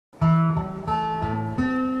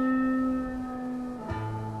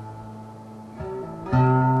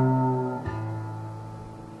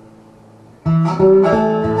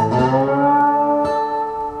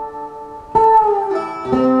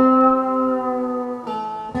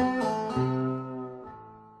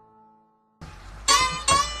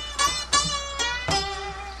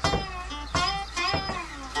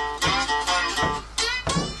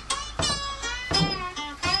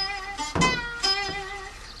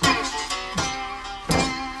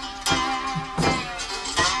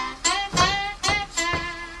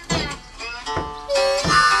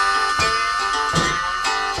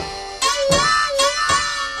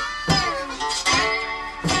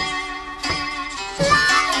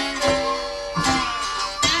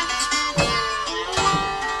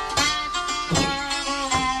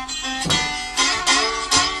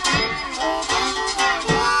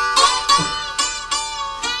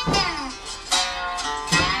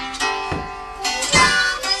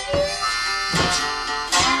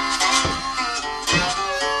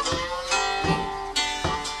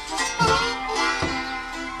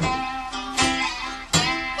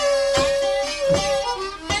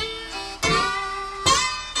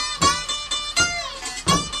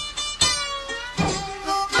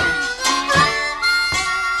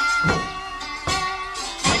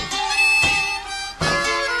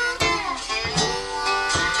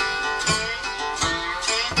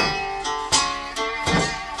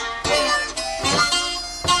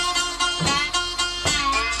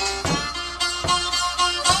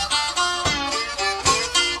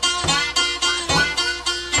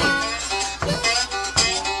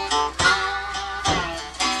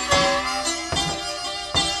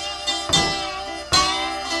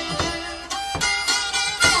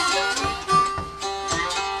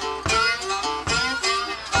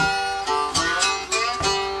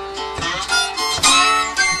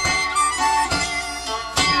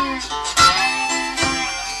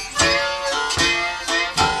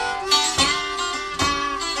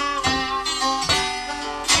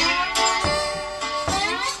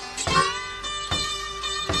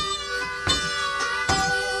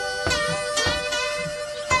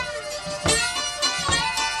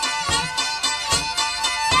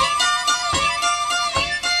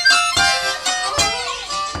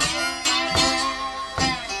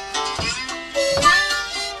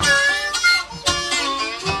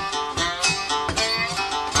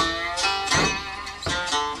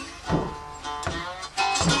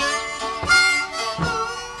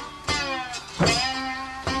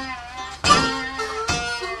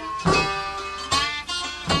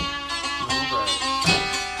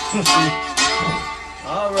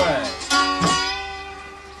All right.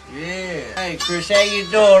 Yeah. Hey, Chris, how you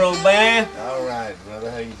doing, old man? All right,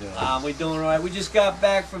 brother. How you doing? We doing all right. We just got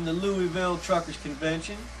back from the Louisville Truckers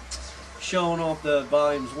Convention, showing off the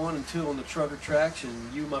volumes 1 and 2 on the trucker tracks,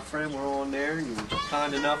 and you, my friend, were on there, and you were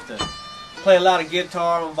kind enough to play a lot of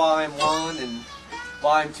guitar on volume 1, and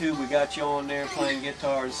volume 2 we got you on there playing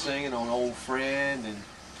guitar and singing on Old Friend and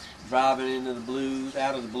driving into the blues,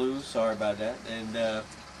 out of the blues. Sorry about that. And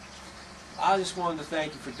I just wanted to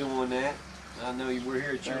thank you for doing that. I know you were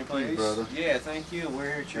here at your place. Thank you, brother. Yeah, thank you. We're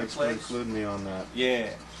here at your Thanks place. for including me on that. Yeah.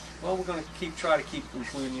 Well, we're going to try to keep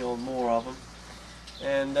including you on more of them.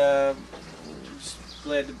 And just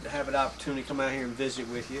glad to have an opportunity to come out here and visit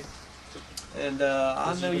with you. And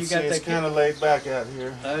I know you got that. It's kind of laid back out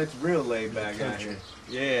here. It's real laid back out here.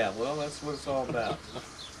 Yeah, well, that's what it's all about.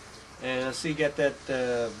 And I see you got that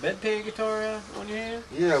bedpan guitar on your hand?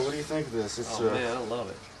 Yeah, what do you think of this? It's man, I love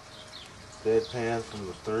it. bedpan from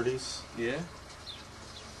the 30s. Yeah?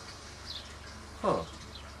 Huh.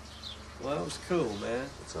 Well, that was cool, man.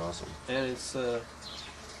 It's awesome. And it's the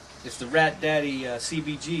Rat Daddy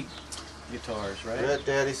CBG guitars, right? Rat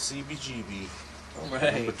Daddy CBG. All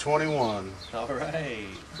right. Number 21. All right.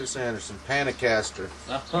 Chris Anderson, Panacaster.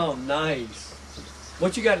 Oh, nice.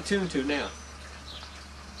 What you got it tuned to now?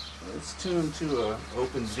 It's tuned to a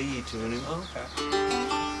open D tuning. Oh, okay.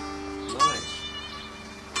 Nice.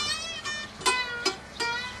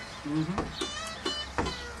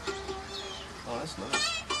 Oh, that's nice.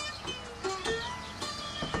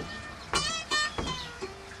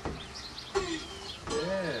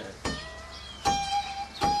 Yeah.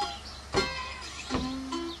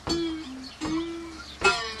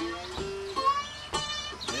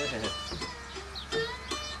 Yeah.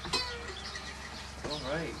 All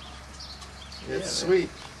right. It's sweet.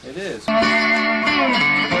 It is.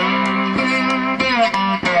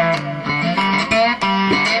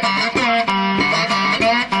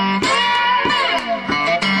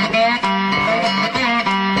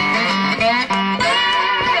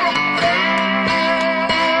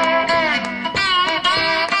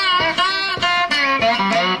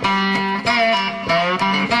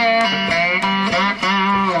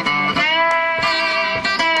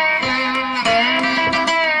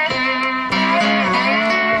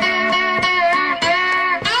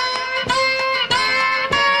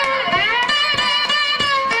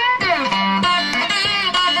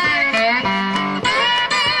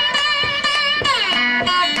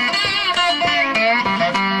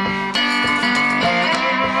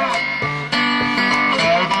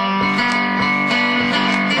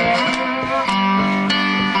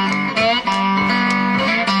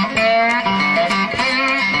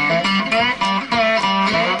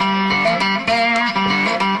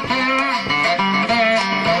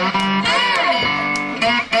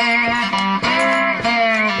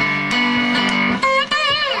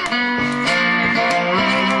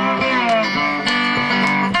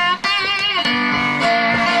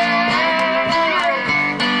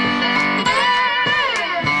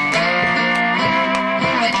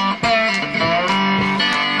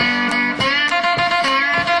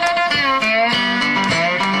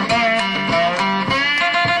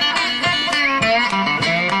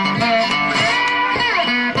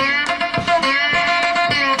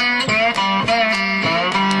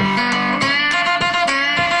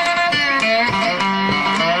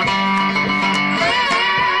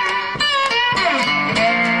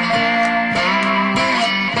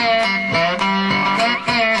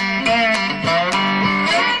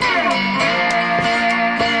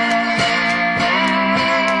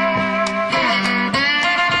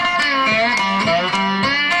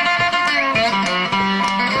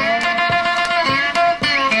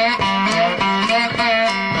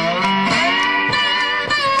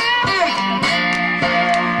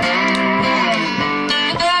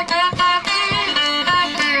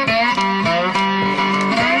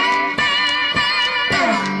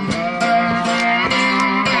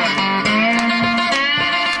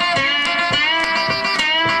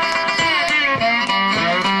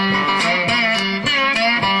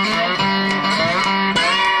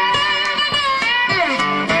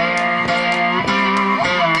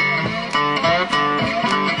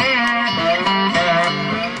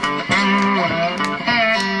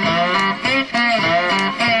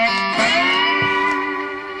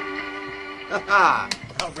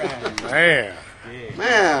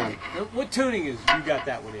 Man, What tuning is you got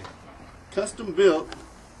that one in? custom built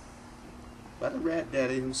by the Rat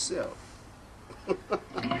Daddy himself.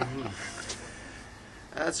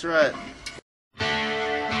 That's right.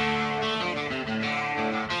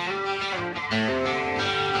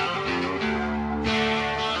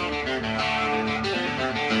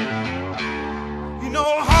 You know,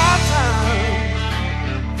 hard times,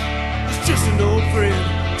 it's just an old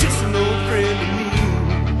friend to me.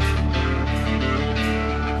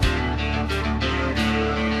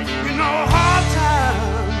 You know, hard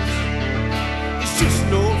times, it's just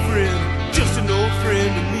an old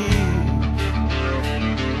friend to me.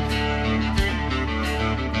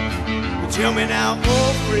 Well, tell me now,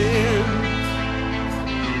 old friend,